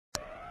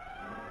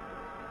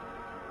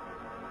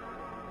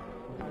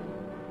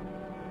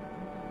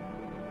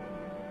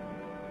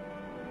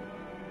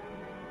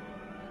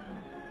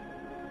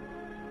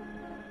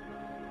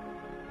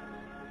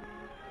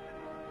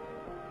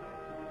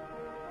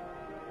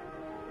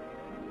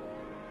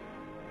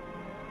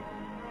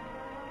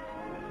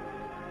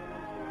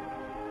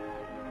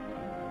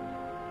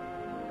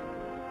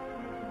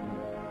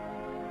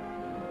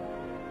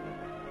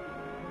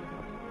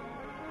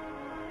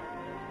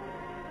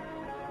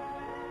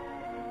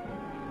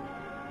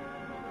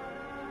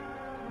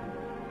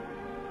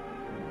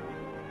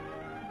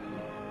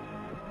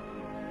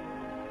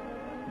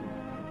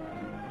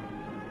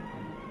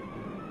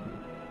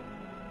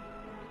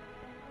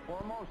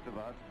For most of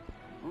us,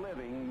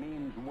 living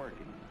means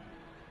working.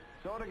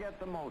 So to get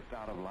the most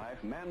out of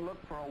life, men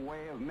looked for a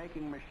way of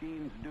making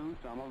machines do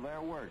some of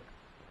their work.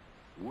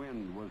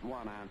 Wind was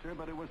one answer,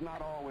 but it was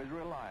not always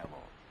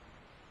reliable.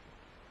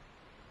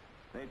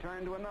 They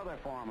turned to another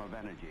form of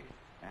energy,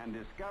 and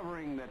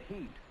discovering that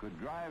heat could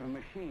drive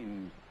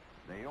machines,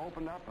 they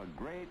opened up a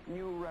great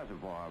new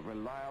reservoir of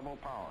reliable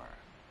power.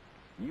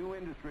 New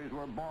industries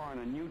were born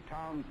and new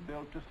towns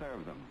built to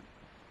serve them.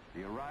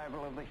 The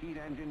arrival of the heat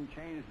engine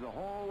changed the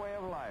whole way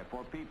of life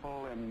for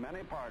people in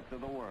many parts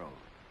of the world.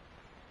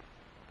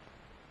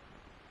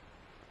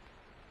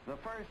 The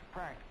first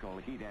practical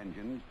heat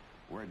engines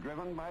were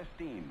driven by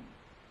steam.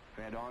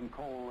 Fed on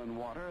coal and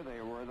water, they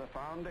were the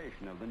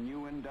foundation of the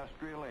new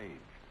industrial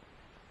age.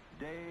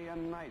 Day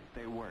and night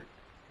they worked,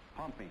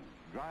 pumping,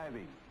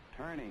 driving,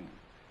 turning,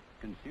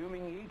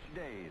 consuming each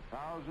day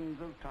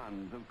thousands of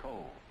tons of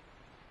coal.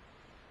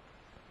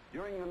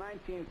 During the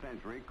 19th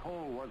century,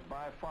 coal was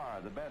by far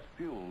the best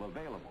fuel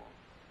available.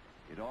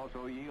 It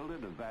also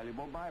yielded a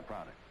valuable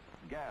byproduct,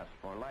 gas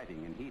for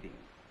lighting and heating.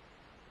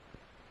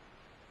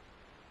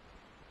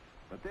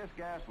 But this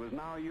gas was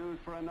now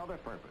used for another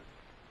purpose,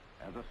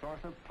 as a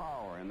source of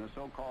power in the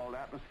so-called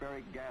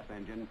atmospheric gas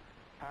engine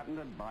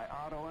patented by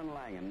Otto and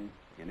Langen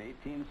in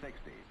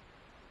 1860.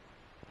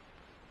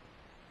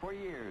 For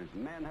years,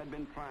 men had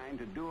been trying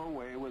to do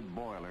away with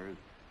boilers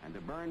and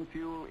to burn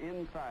fuel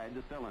inside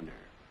the cylinder.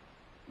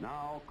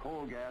 Now,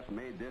 coal gas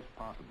made this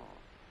possible.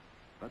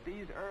 But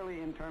these early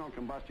internal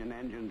combustion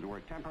engines were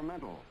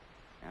temperamental,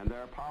 and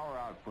their power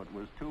output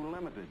was too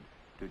limited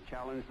to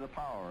challenge the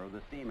power of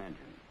the steam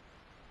engine.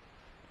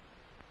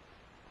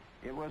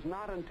 It was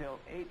not until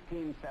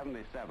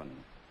 1877,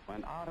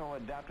 when Otto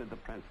adapted the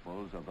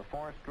principles of the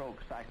four-stroke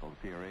cycle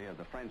theory of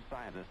the French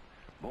scientist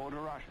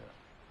Baudelaire,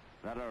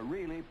 that a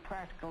really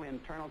practical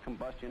internal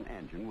combustion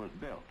engine was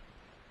built.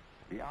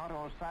 The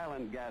Otto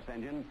silent gas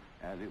engine,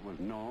 as it was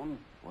known,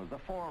 was the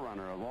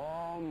forerunner of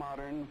all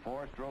modern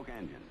four-stroke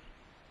engines.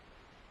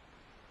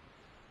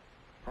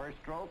 First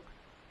stroke,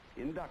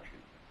 induction.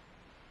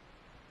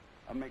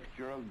 A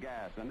mixture of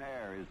gas and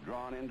air is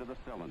drawn into the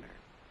cylinder.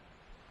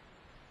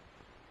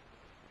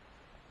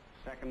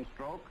 Second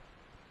stroke,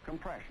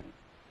 compression.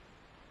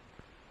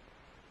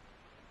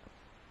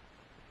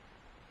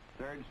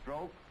 Third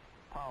stroke,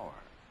 power.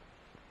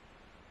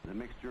 The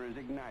mixture is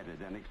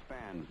ignited and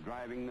expands,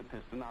 driving the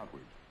piston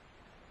outwards.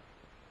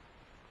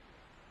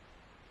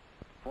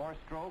 Fourth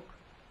stroke,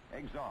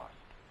 exhaust.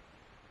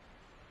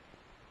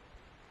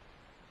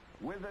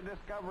 With the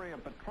discovery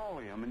of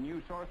petroleum, a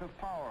new source of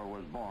power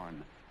was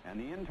born, and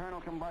the internal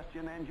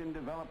combustion engine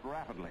developed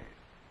rapidly.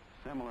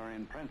 Similar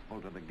in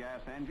principle to the gas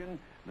engine,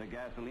 the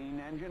gasoline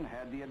engine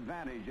had the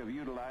advantage of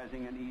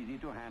utilizing an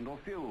easy-to-handle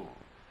fuel.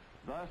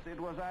 Thus, it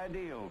was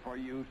ideal for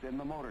use in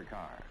the motor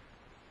car.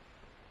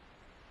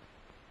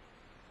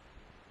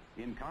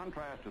 In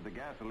contrast to the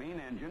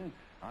gasoline engine,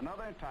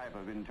 another type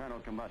of internal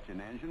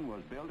combustion engine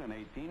was built in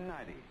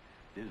 1890.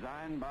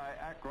 Designed by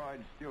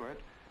Ackroyd Stewart,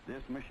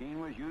 this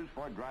machine was used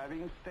for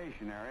driving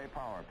stationary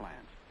power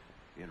plants.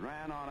 It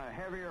ran on a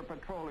heavier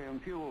petroleum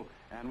fuel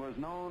and was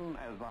known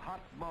as the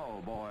hot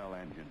bulb oil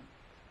engine.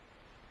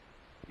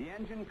 The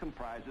engine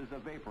comprises a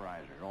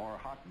vaporizer, or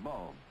hot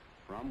bulb,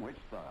 from which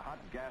the hot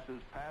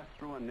gases pass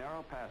through a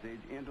narrow passage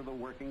into the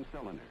working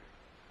cylinder.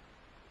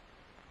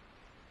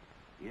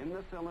 In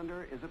the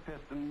cylinder is a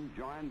piston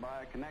joined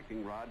by a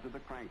connecting rod to the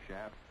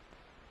crankshaft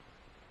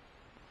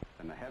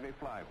and a heavy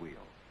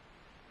flywheel.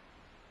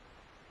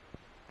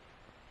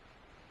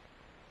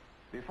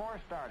 Before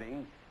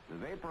starting, the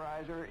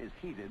vaporizer is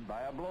heated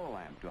by a blow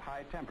lamp to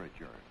high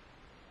temperature.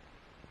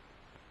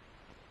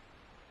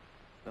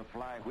 The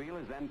flywheel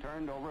is then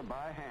turned over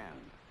by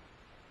hand.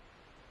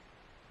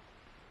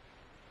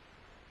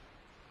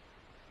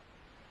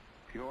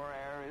 Pure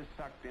air is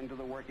sucked into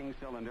the working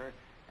cylinder,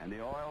 and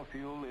the oil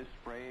fuel is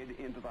sprayed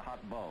into the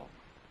hot bulb.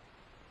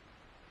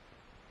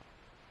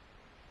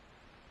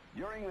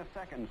 During the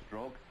second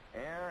stroke,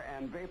 air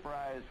and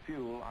vaporized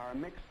fuel are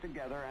mixed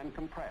together and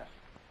compressed.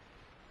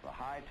 The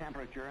high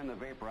temperature in the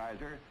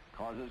vaporizer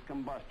causes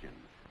combustion,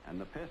 and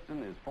the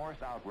piston is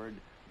forced outward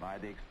by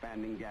the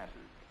expanding gases.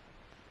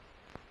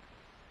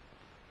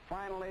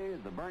 Finally,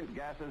 the burnt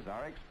gases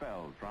are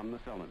expelled from the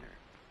cylinder.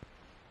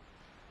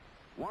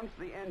 Once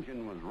the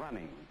engine was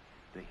running,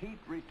 the heat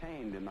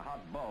retained in the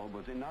hot bulb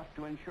was enough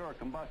to ensure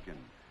combustion,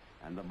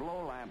 and the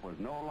blow lamp was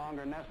no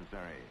longer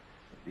necessary,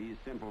 These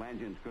simple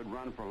engines could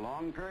run for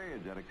long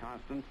periods at a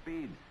constant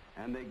speed,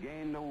 and they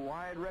gained a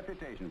wide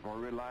reputation for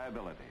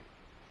reliability.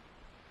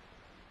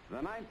 The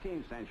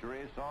 19th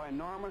century saw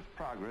enormous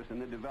progress in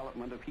the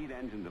development of heat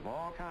engines of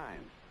all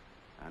kinds,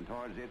 and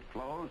towards its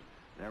close,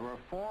 there were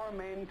four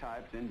main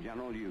types in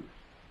general use: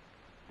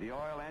 the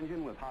oil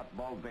engine with hot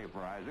bulb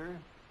vaporizer,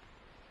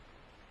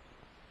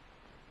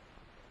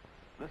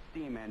 the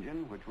steam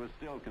engine, which was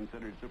still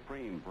considered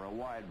supreme for a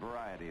wide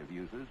variety of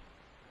uses,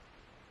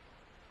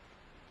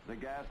 the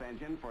gas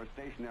engine for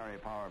stationary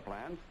power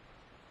plants,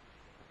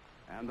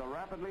 and the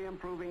rapidly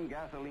improving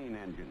gasoline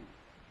engine.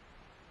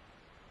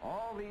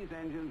 All these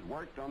engines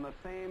worked on the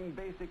same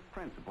basic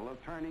principle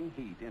of turning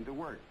heat into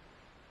work.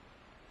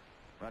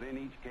 But in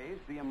each case,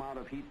 the amount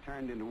of heat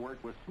turned into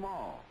work was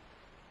small.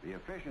 The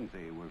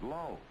efficiency was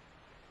low.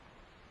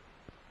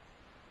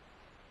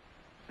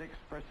 6%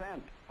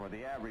 for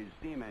the average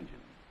steam engine,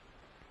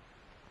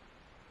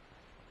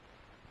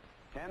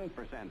 10%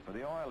 for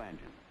the oil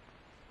engine,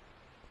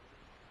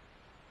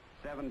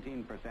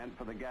 17%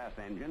 for the gas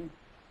engine,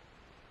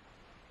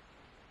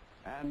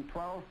 and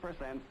 12%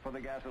 for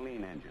the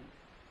gasoline engine.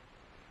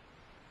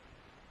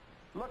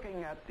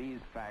 Looking at these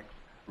facts,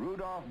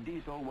 Rudolf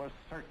Diesel was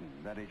certain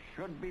that it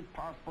should be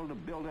possible to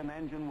build an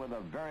engine with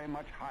a very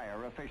much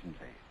higher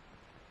efficiency.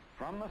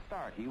 From the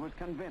start, he was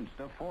convinced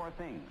of four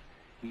things.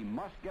 He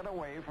must get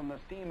away from the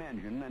steam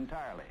engine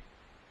entirely.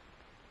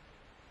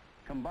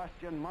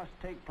 Combustion must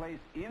take place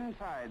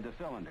inside the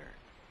cylinder.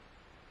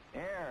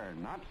 Air,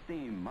 not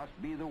steam, must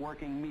be the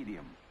working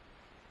medium.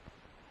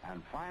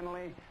 And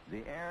finally,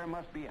 the air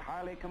must be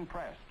highly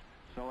compressed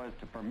so as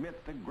to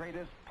permit the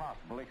greatest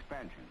possible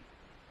expansion.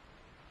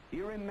 He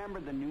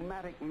remembered the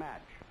pneumatic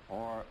match,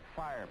 or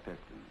fire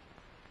piston.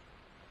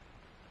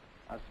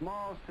 A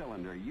small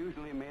cylinder,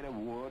 usually made of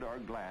wood or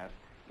glass,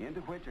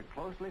 into which a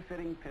closely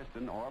fitting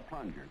piston or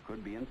plunger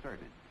could be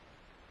inserted.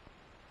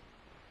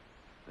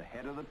 The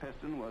head of the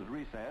piston was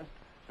recessed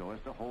so as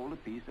to hold a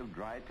piece of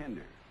dry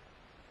tinder.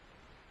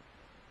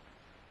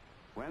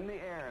 When the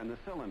air in the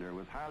cylinder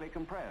was highly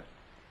compressed,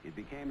 it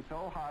became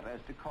so hot as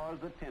to cause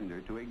the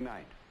tinder to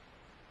ignite.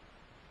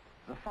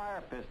 The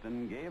fire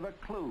piston gave a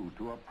clue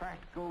to a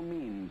practical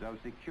means of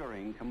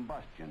securing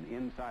combustion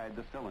inside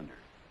the cylinder: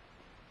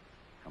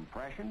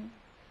 compression,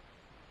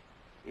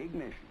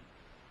 ignition.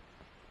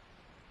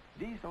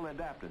 Diesel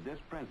adapted this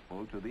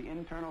principle to the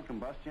internal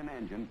combustion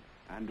engine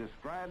and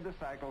described the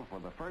cycle for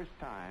the first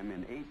time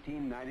in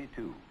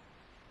 1892.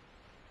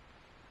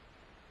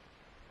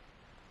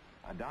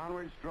 A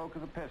downward stroke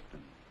of the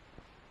piston.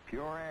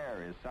 Pure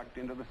air is sucked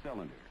into the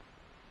cylinder.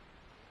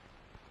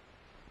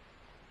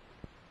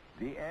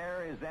 The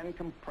air is then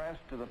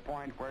compressed to the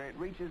point where it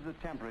reaches the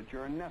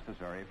temperature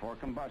necessary for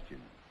combustion.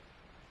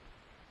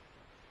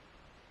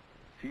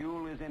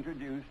 Fuel is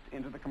introduced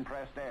into the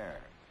compressed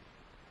air.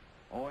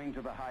 Owing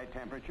to the high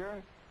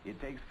temperature, it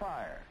takes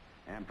fire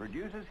and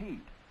produces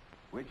heat,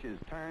 which is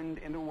turned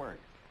into work.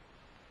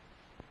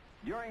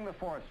 During the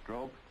fourth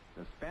stroke,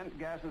 the spent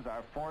gases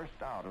are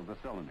forced out of the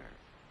cylinder.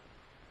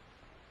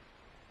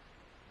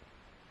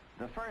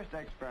 The first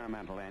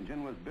experimental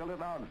engine was built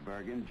at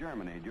Augsburg in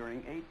Germany during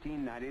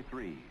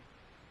 1893.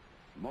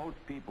 Most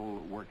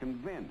people were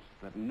convinced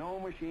that no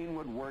machine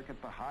would work at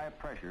the high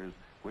pressures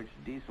which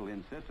Diesel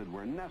insisted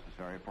were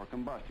necessary for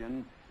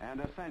combustion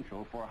and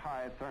essential for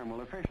high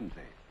thermal efficiency.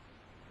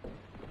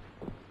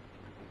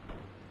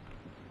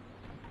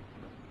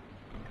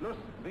 Schluss,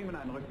 Riemen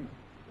einrücken.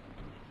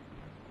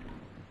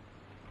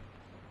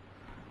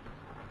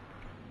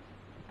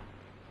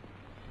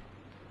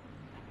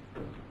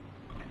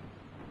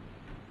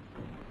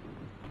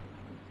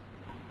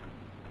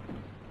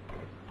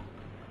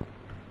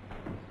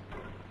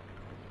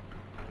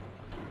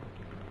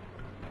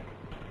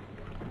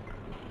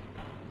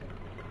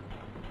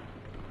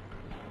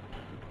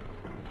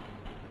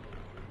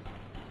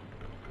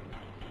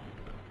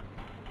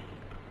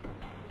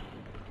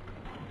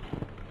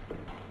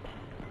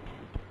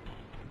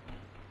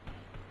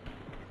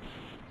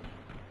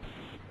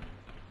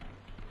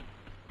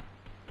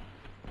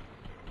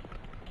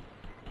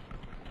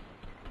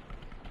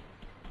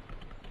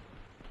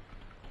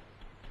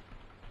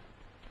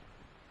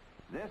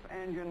 This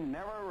engine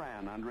never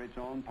ran under its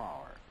own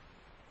power.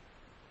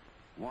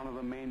 One of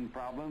the main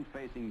problems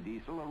facing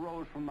Diesel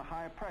arose from the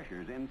high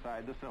pressures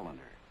inside the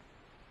cylinder.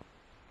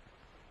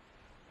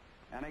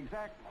 An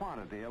exact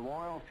quantity of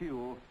oil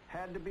fuel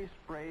had to be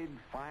sprayed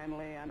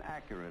finely and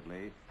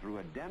accurately through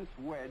a dense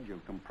wedge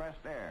of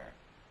compressed air.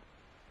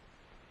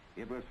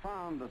 It was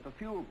found that the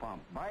fuel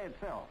pump by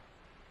itself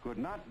could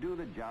not do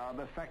the job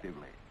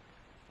effectively.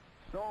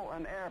 So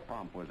an air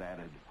pump was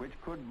added, which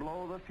could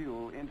blow the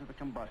fuel into the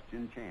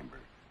combustion chamber.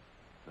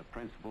 The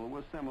principle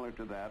was similar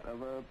to that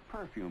of a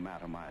perfume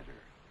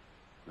atomizer.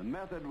 The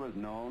method was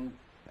known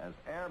as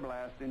air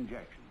blast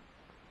injection.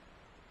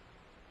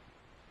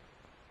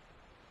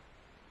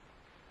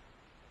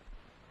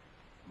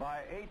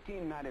 By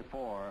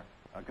 1894,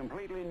 a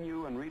completely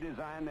new and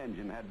redesigned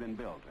engine had been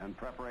built, and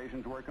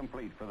preparations were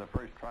complete for the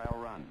first trial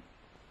run.